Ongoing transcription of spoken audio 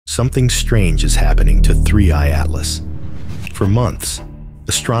something strange is happening to 3I Atlas. For months,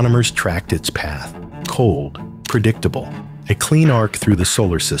 astronomers tracked its path, cold, predictable, a clean arc through the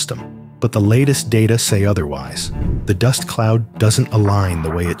solar system. But the latest data say otherwise. The dust cloud doesn't align the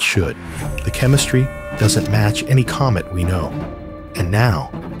way it should. The chemistry doesn't match any comet we know. And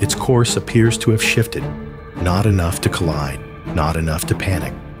now, its course appears to have shifted. Not enough to collide, not enough to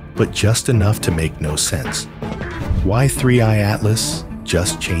panic, but just enough to make no sense. Why 3I Atlas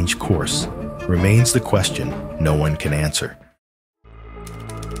just changed course remains the question no one can answer.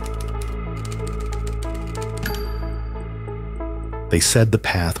 They said the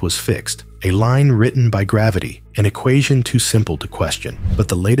path was fixed, a line written by gravity, an equation too simple to question. But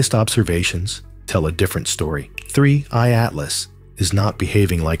the latest observations tell a different story. 3I Atlas is not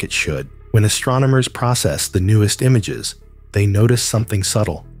behaving like it should. When astronomers process the newest images, they notice something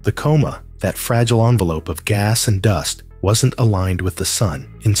subtle. The coma, that fragile envelope of gas and dust, wasn't aligned with the sun.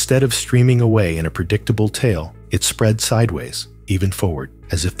 Instead of streaming away in a predictable tail, it spread sideways, even forward,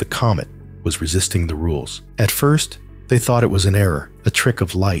 as if the comet was resisting the rules. At first, they thought it was an error, a trick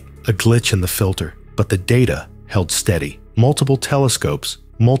of light, a glitch in the filter, but the data held steady. Multiple telescopes,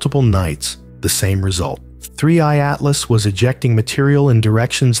 multiple nights, the same result. 3I Atlas was ejecting material in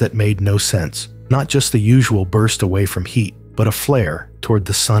directions that made no sense. Not just the usual burst away from heat, but a flare toward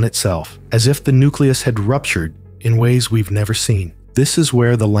the sun itself, as if the nucleus had ruptured in ways we've never seen. This is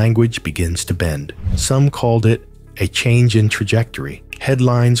where the language begins to bend. Some called it a change in trajectory.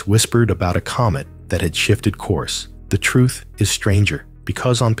 Headlines whispered about a comet that had shifted course. The truth is stranger,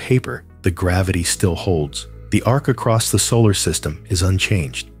 because on paper, the gravity still holds. The arc across the solar system is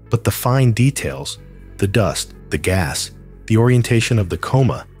unchanged, but the fine details, the dust, the gas, the orientation of the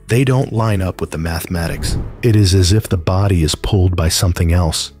coma, they don't line up with the mathematics. It is as if the body is pulled by something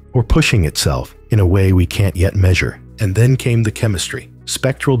else, or pushing itself in a way we can't yet measure. And then came the chemistry.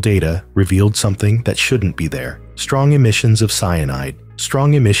 Spectral data revealed something that shouldn't be there. Strong emissions of cyanide,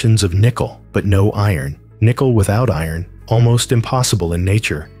 strong emissions of nickel, but no iron. Nickel without iron, almost impossible in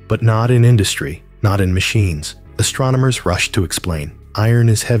nature, but not in industry, not in machines. Astronomers rushed to explain. Iron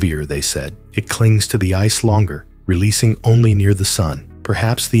is heavier, they said. It clings to the ice longer, releasing only near the sun.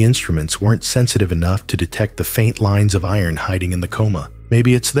 Perhaps the instruments weren't sensitive enough to detect the faint lines of iron hiding in the coma.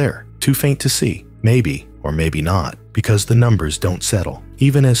 Maybe it's there, too faint to see. Maybe, or maybe not, because the numbers don't settle.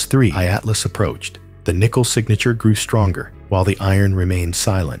 Even as 3I Atlas approached, the nickel signature grew stronger, while the iron remained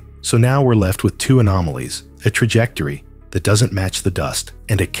silent. So now we're left with two anomalies, a trajectory that doesn't match the dust,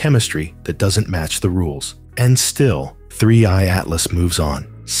 and a chemistry that doesn't match the rules. And still, 3I Atlas moves on,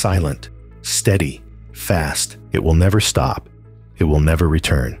 silent, steady, fast. It will never stop. It will never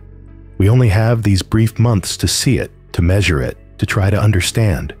return. We only have these brief months to see it, to measure it, to try to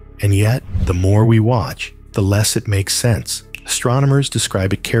understand. And yet, the more we watch, the less it makes sense. Astronomers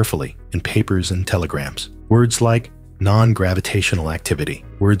describe it carefully in papers and telegrams. Words like non-gravitational activity,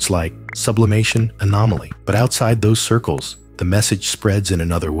 words like sublimation anomaly. But outside those circles, the message spreads in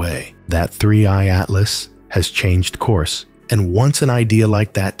another way. That 3I Atlas has changed course. And once an idea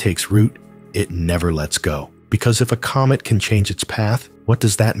like that takes root, it never lets go. Because if a comet can change its path, what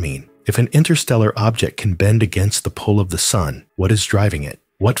does that mean? If an interstellar object can bend against the pull of the sun, what is driving it?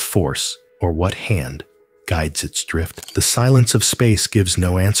 What force or what hand guides its drift? The silence of space gives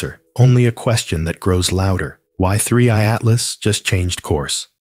no answer, only a question that grows louder. Why 3I Atlas just changed course?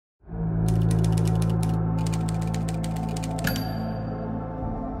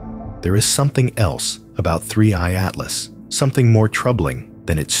 There is something else about 3I Atlas, something more troubling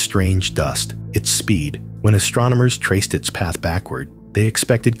than its strange dust, its speed. When astronomers traced its path backward, they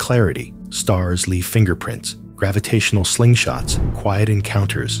expected clarity. Stars leave fingerprints, gravitational slingshots, quiet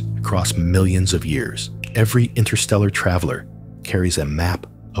encounters across millions of years. Every interstellar traveler carries a map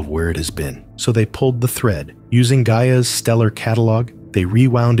of where it has been. So they pulled the thread. Using Gaia's stellar catalog, they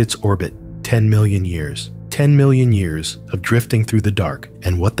rewound its orbit 10 million years. 10 million years of drifting through the dark,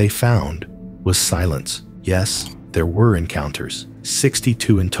 and what they found was silence. Yes, there were encounters,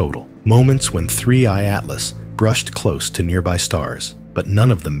 62 in total. Moments when 3I Atlas brushed close to nearby stars, but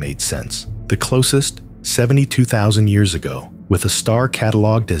none of them made sense. The closest, 72,000 years ago, with a star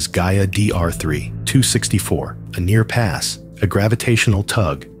cataloged as Gaia DR3 264, a near pass, a gravitational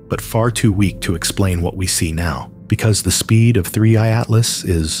tug, but far too weak to explain what we see now, because the speed of 3I Atlas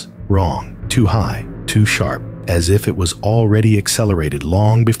is wrong, too high, too sharp, as if it was already accelerated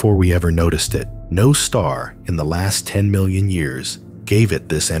long before we ever noticed it. No star in the last 10 million years gave it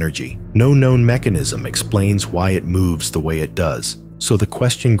this energy. No known mechanism explains why it moves the way it does. So the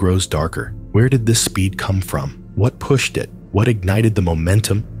question grows darker. Where did this speed come from? What pushed it? What ignited the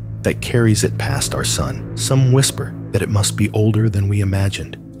momentum that carries it past our sun? Some whisper that it must be older than we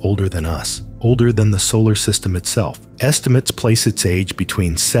imagined. older than us, older than the solar system itself. Estimates place its age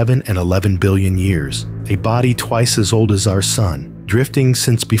between 7 and 11 billion years, a body twice as old as our sun, drifting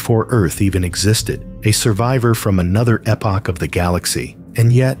since before Earth even existed, a survivor from another epoch of the galaxy.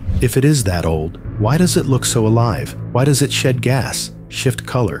 And yet, if it is that old, why does it look so alive? Why does it shed gas, shift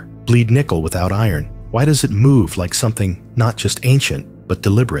color, bleed nickel without iron? Why does it move like something not just ancient, but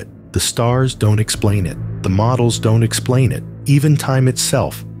deliberate? The stars don't explain it. The models don't explain it. Even time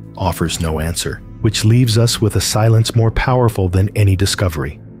itself offers no answer, which leaves us with a silence more powerful than any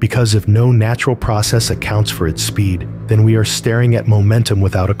discovery. Because if no natural process accounts for its speed, then we are staring at momentum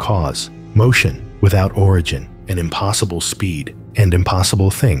without a cause, motion without origin, and impossible speed. And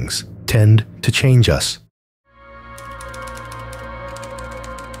impossible things tend to change us.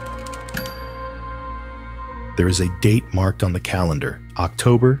 There is a date marked on the calendar,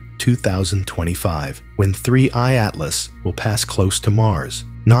 October 2025, when 3I Atlas will pass close to Mars.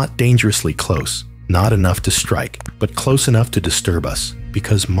 Not dangerously close, not enough to strike, but close enough to disturb us.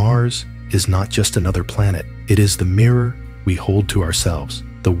 Because Mars is not just another planet. It is the mirror we hold to ourselves,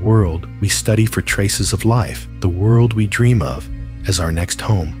 the world we study for traces of life, the world we dream of as our next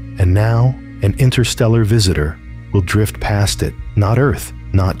home. And now, an interstellar visitor will drift past it. Not Earth,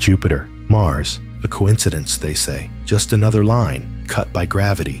 not Jupiter, Mars. A coincidence, they say. Just another line, cut by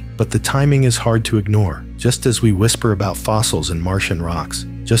gravity. But the timing is hard to ignore. Just as we whisper about fossils in Martian rocks,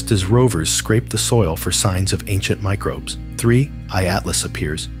 just as rovers scrape the soil for signs of ancient microbes, 3I Atlas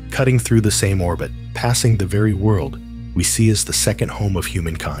appears, cutting through the same orbit, passing the very world we see as the second home of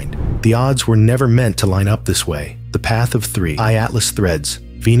humankind. The odds were never meant to line up this way. The path of 3I Atlas threads,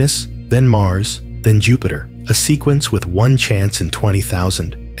 Venus, then Mars, then Jupiter, a sequence with one chance in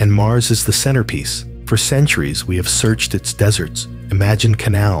 20,000. And Mars is the centerpiece. For centuries, we have searched its deserts, imagined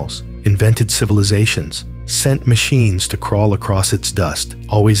canals, invented civilizations, sent machines to crawl across its dust,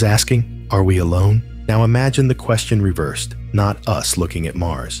 always asking, are we alone? Now imagine the question reversed, not us looking at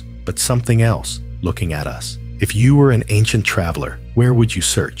Mars, but something else looking at us. If you were an ancient traveler, where would you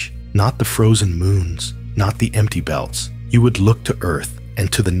search? Not the frozen moons, not the empty belts. You would look to Earth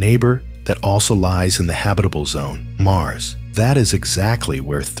and to the neighbor that also lies in the habitable zone, Mars. That is exactly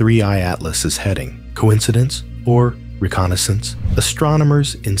where 3I Atlas is heading. Coincidence or reconnaissance?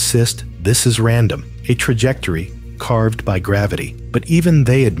 Astronomers insist this is random, a trajectory carved by gravity. But even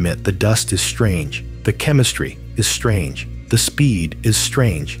they admit the dust is strange, the chemistry is strange, the speed is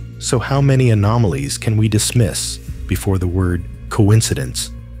strange. So how many anomalies can we dismiss before the word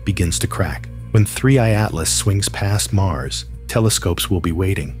coincidence begins to crack? When 3I Atlas swings past Mars, telescopes will be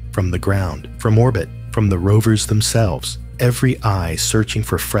waiting from the ground, from orbit, from the rovers themselves. Every eye searching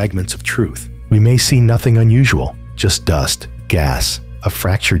for fragments of truth. We may see nothing unusual, just dust, gas, a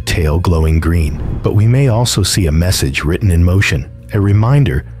fractured tail glowing green. But we may also see a message written in motion, a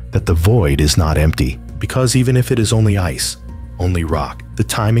reminder that the void is not empty. Because even if it is only ice, only rock, the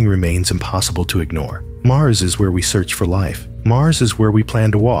timing remains impossible to ignore. Mars is where we search for life. Mars is where we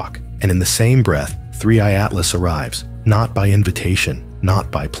plan to walk. And in the same breath, 3I Atlas arrives, not by invitation,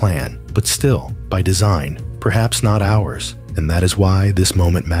 not by plan, but still by design. Perhaps not ours, and that is why this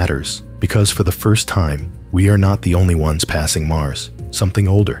moment matters. Because for the first time, we are not the only ones passing Mars. Something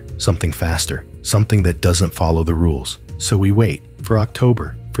older, something faster, something that doesn't follow the rules. So we wait for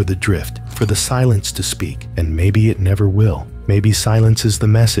October, for the drift, for the silence to speak, and maybe it never will. Maybe silence is the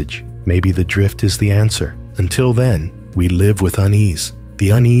message, maybe the drift is the answer. Until then, we live with unease. The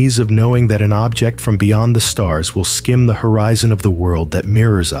unease of knowing that an object from beyond the stars will skim the horizon of the world that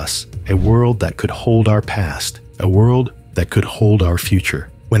mirrors us, a world that could hold our past, a world that could hold our future.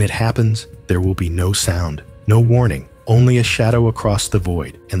 When it happens, there will be no sound, no warning, only a shadow across the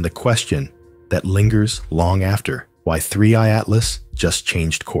void, and the question that lingers long after, why 3I Atlas just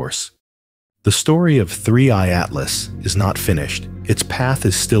changed course. The story of 3I Atlas is not finished. Its path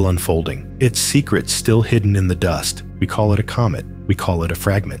is still unfolding, its secrets still hidden in the dust. We call it a comet, we call it a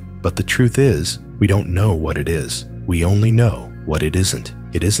fragment. But the truth is, we don't know what it is. We only know what it isn't.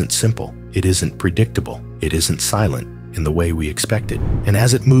 It isn't simple, it isn't predictable, it isn't silent in the way we expected. And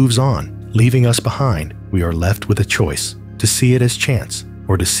as it moves on, leaving us behind, we are left with a choice, to see it as chance,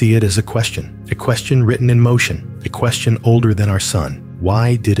 or to see it as a question written in motion, a question older than our sun.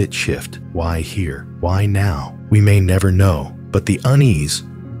 Why did it shift? Why here? Why now? We may never know, but the unease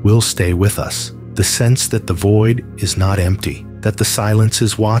will stay with us. The sense that the void is not empty, that the silence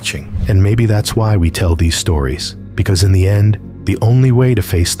is watching. And maybe that's why we tell these stories, because in the end, the only way to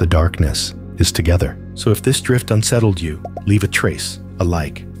face the darkness is together. So if this drift unsettled you, leave a trace, a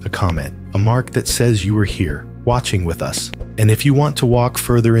like, a comment, a mark that says you were here, watching with us. And if you want to walk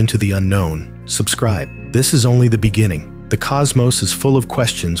further into the unknown, subscribe. This is only the beginning. The cosmos is full of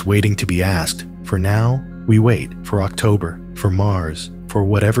questions waiting to be asked. For now, we wait for October, for Mars, for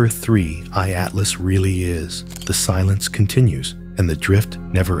whatever 3I Atlas really is. The silence continues, and the drift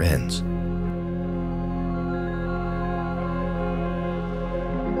never ends.